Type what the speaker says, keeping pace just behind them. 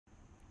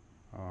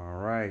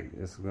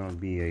it's gonna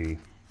be a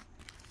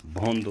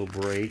bundle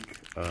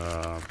break,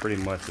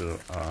 pretty much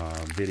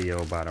a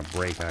video about a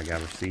break I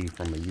got received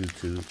from a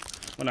YouTube,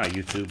 well not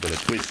YouTube, but a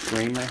Twitch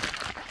streamer.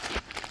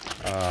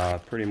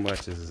 Pretty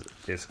much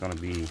it's gonna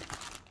be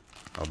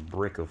a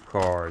brick of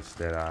cards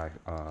that I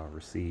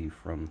received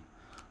from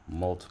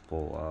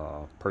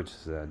multiple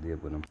purchases I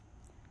did with them.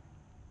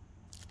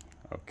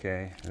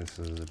 Okay, this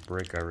is a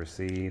brick I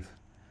received.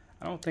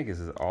 I don't think this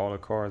is all the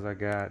cards I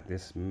got.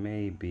 This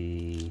may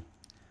be,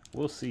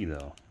 we'll see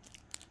though.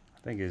 I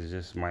think it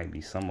just might be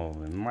some of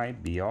them. It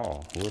might be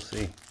all. We'll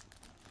see.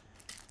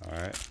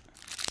 Alright.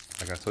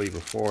 Like I told you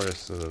before,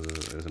 it's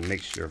a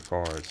mixture of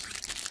cards.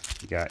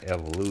 You got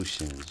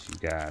evolutions. You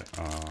got,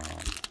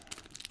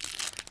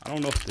 I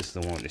don't know if this is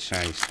the one with the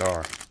shiny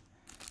star,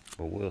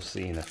 but we'll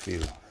see in a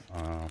few.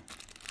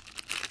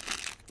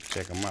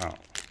 Check them out.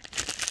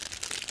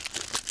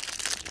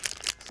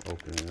 Let's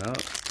open it up.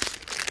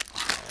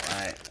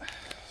 Alright.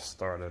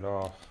 Start it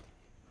off.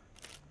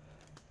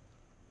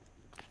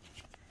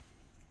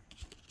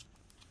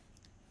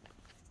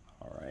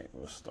 Alright,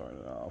 we'll start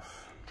it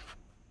off.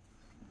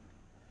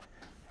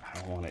 I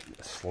don't want it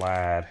to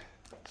slide.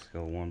 Let's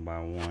go one by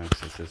one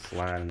since it's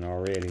sliding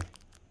already.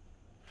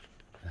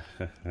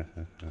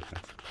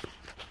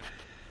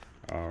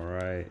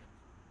 Alright.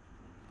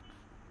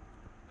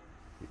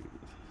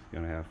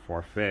 Gonna have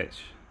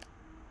Farfetch.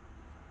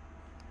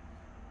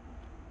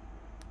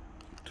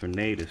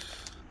 Tornadus.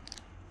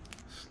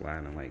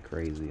 Sliding like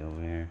crazy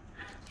over here.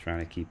 Trying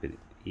to keep it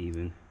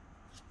even.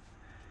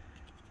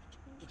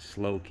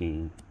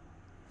 Slowking.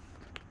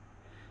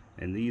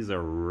 And these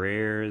are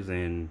rares,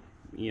 and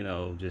you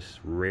know, just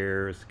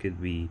rares.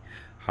 Could be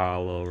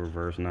hollow,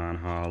 reverse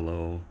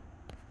non-hollow,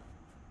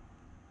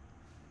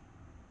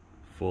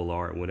 full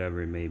art,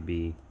 whatever it may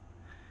be.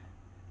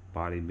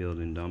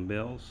 Bodybuilding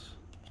dumbbells.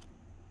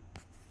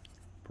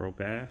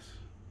 Propass.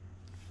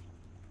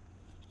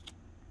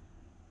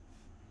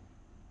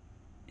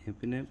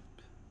 Infinite.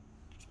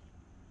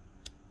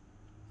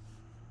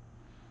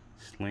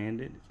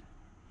 Slanted.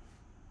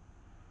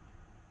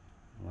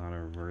 A lot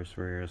of reverse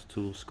rares.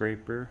 Tool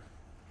scraper.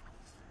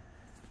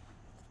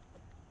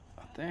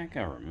 I think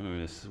I remember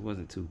this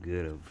wasn't too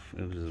good.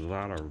 It was a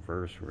lot of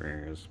reverse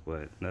rares,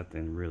 but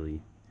nothing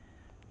really.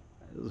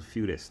 There was a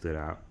few that stood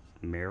out.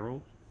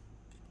 Meryl.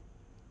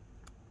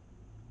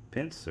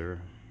 Pinsir.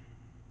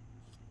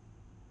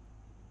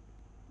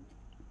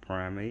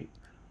 Primate.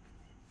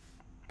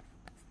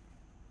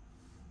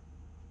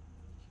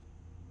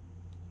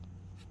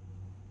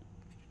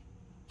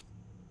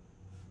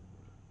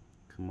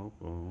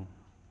 Komodo.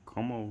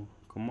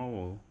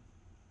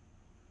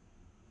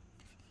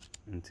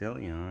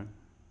 Inteleon.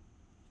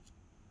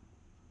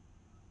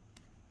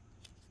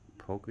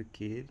 Poker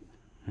Kid.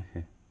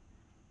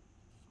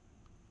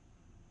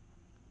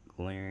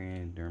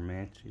 Galarian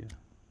Dermancia.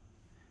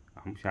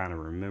 I'm trying to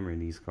remember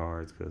these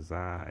cards because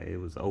it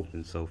was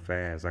open so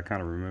fast. I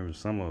kind of remember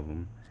some of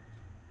them.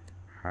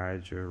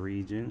 Hydra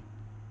Region.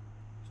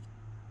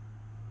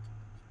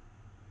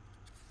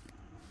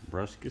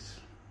 Bruscus.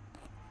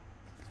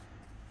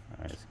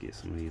 Alright, let's get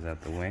some of these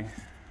out the way.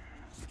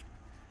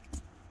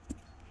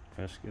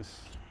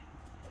 Bruscus.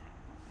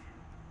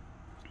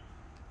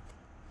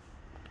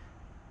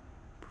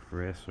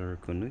 Professor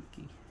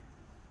Kanuki.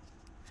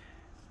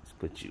 Let's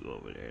put you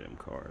over there, them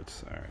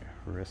cards.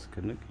 Alright, Professor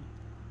Kanuki.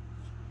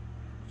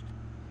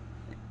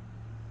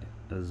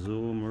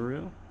 Azul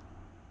Maril.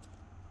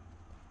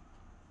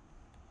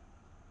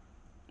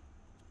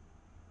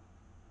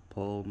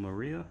 Paul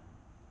Maria.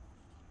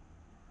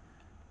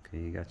 Okay,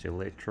 you got your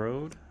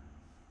Electrode.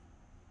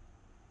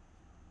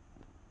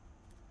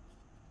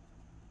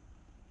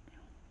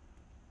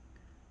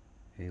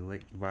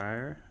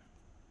 Electivire.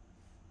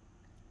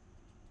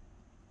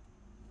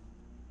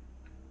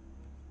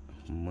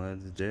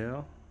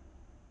 Mudsdale.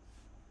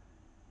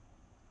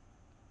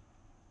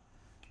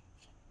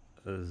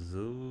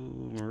 Azul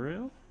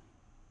Maril.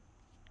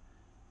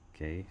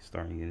 Okay,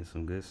 starting getting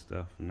some good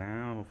stuff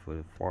now for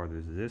the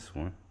farthest this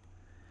one.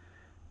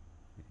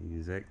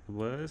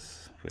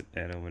 Electabuzz, put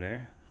that over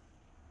there.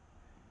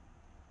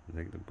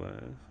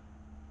 Electabuzz.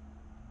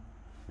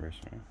 First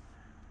one.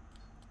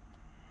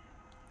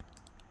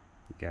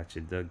 Got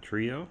your Doug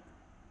Trio.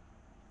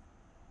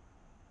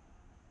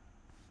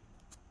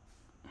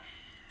 Got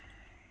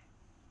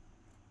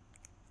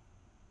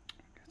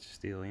your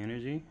Steel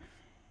Energy.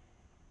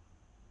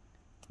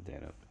 Put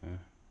that up there.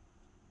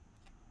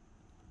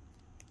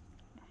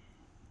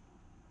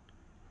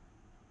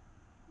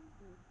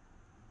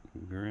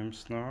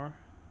 Grimmsnarl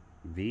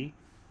V.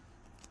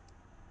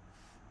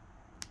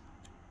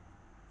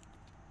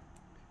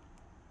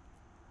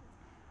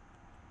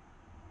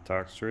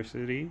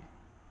 Toxtricity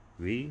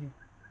V.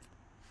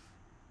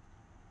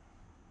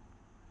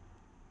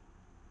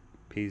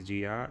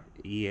 Pidgeot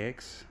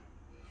EX.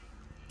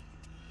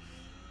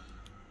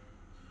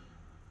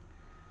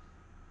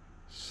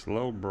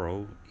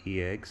 Slowbro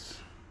EX.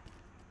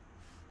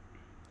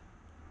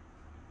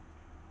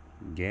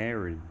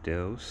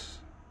 Gyarados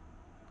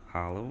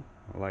Hollow.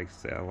 I like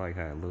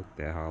how it looked,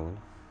 that hollow.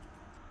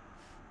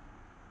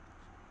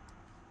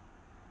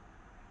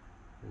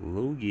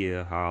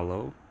 Lugia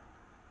hollow.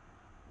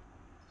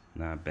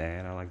 Not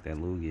bad. I like that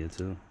Lugia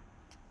too.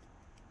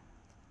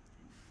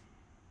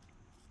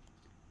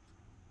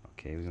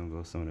 Okay, we're gonna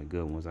go some of the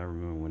good ones. I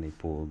remember when they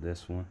pulled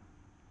this one.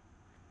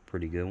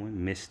 Pretty good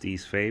one.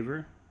 Misty's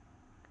Favor.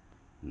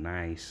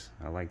 Nice.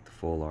 I like the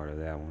full art of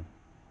that one.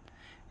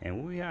 And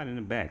what we got in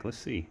the back? Let's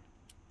see.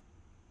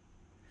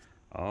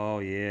 Oh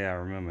yeah, I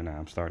remember now.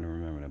 I'm starting to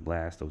remember the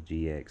Blastos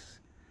GX.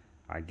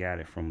 I got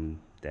it from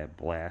that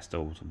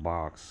Blastos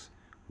box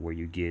where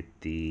you get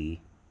the,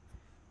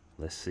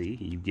 let's see,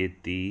 you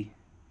get the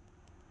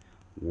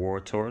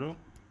Wartortle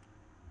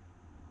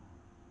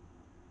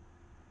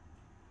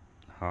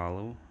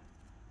hollow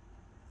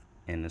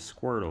and the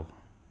Squirtle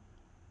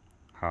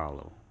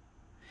hollow.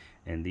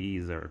 And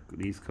these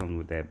come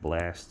with that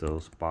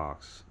Blastos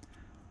box,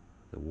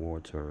 the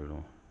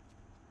Wartortle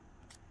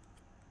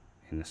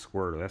and the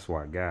Squirtle. That's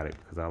why I got it,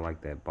 because I like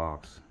that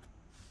box.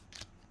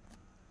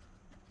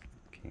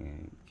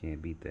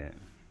 Can't beat that.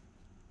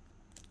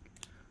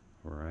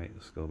 All right,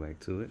 let's go back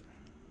to it.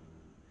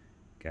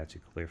 Got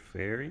your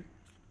Clefairy,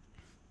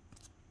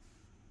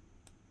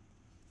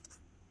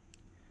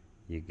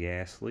 your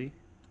Ghastly,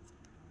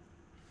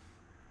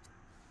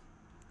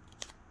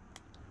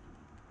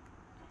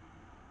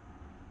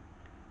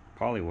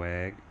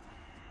 Poliwag,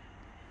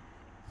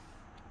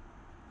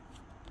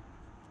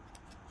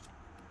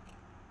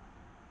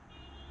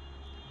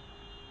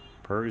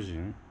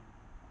 Persian,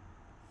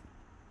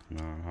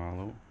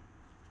 non-hollow,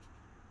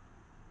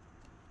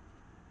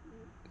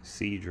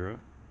 Seadra,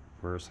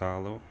 reverse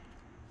hollow,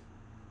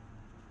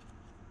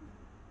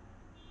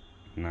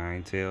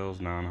 Ninetales,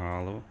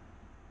 non-hollow,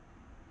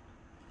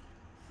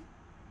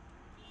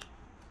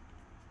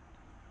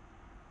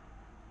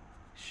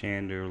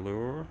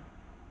 Chandelure,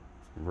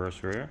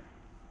 reverse rare,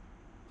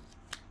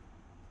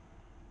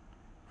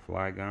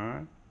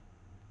 Flygon,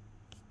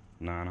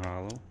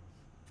 non-hollow,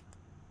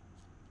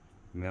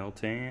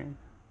 Meltan,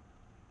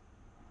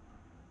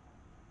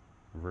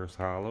 reverse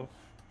hollow,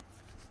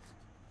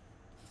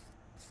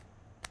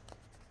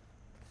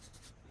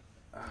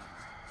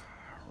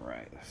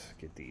 alright, let's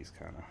get these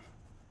kind of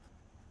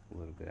a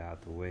little bit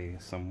out the way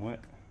somewhat.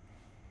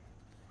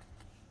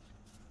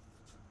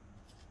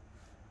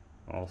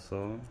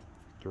 Also,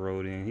 he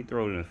threw it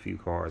in a few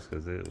cards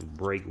because the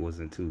break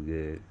wasn't too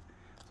good,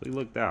 so he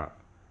looked out.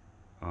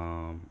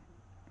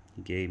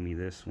 He gave me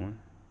this one,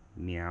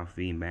 Meowth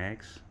V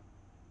Max.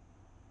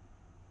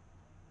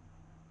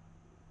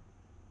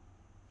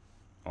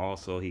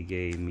 Also, he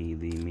gave me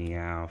the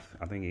Meowth.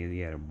 I think he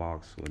had a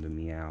box with the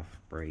Meowth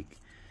break,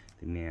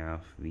 the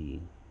Meowth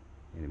V,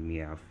 and the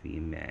Meowth V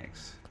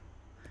Max,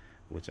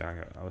 which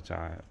I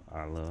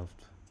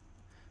loved.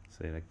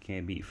 Said I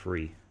can't beat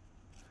free.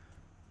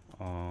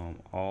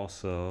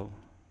 Also,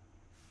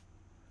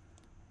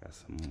 got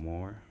some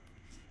more.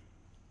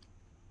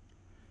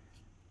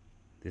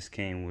 This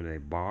came with a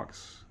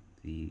box,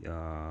 the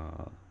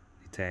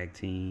tag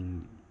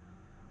team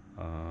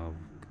of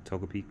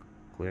Togepi,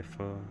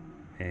 Cleffa,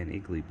 and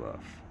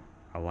Igglybuff.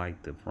 I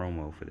like the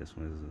promo for this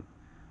one.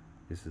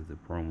 This is the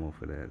promo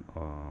for that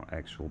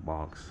actual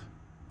box.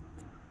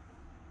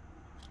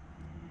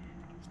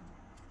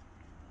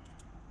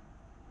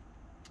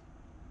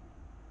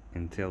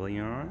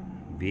 Inteleon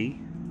V,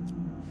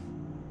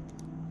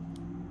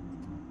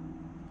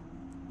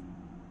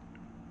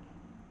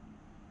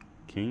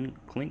 King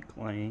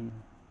Klinklang,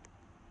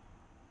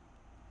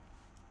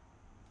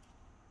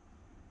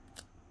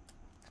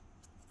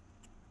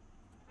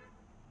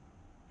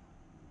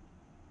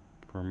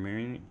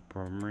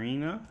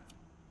 Primarina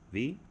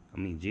V,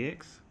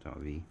 GX, not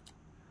V.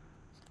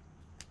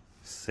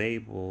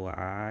 Sable,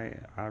 I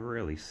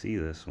rarely see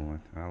this one.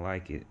 I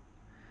like it.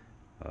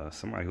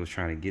 Somebody was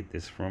trying to get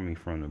this from me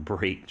from the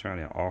break, trying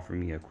to offer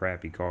me a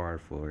crappy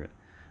card for it,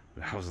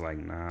 but I was like,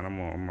 nah, I'm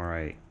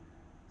alright.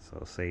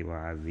 So Sable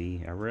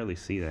IV, I rarely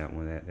see that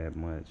one that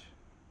much.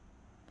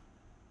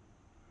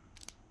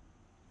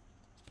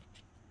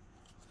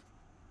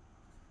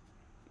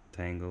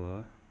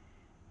 Tangela,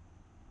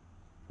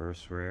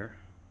 first rare.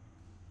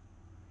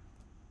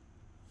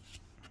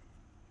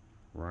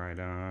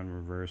 Rhydon,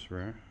 reverse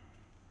rare.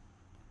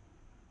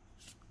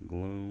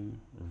 Gloom,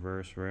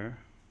 reverse rare.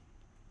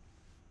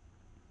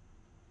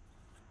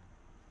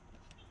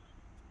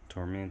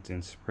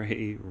 Tormenting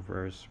Spray,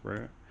 reverse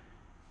rare.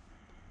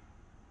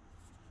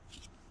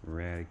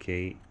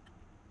 Eradicate,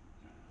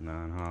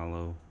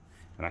 non-hollow.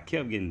 And I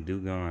kept getting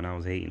Dewgong. I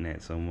was hating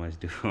that so much,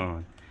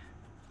 Dewgong.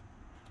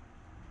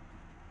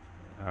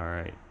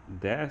 Alright,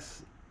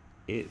 that's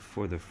it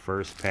for the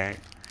first pack.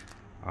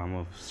 I'm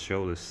gonna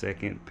show the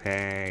second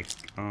pack.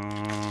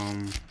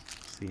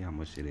 See how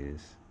much it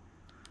is.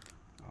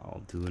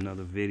 I'll do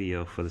another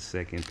video for the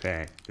second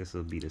pack. This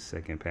will be the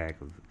second pack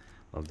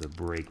of the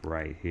break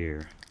right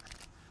here.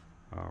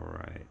 All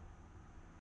right.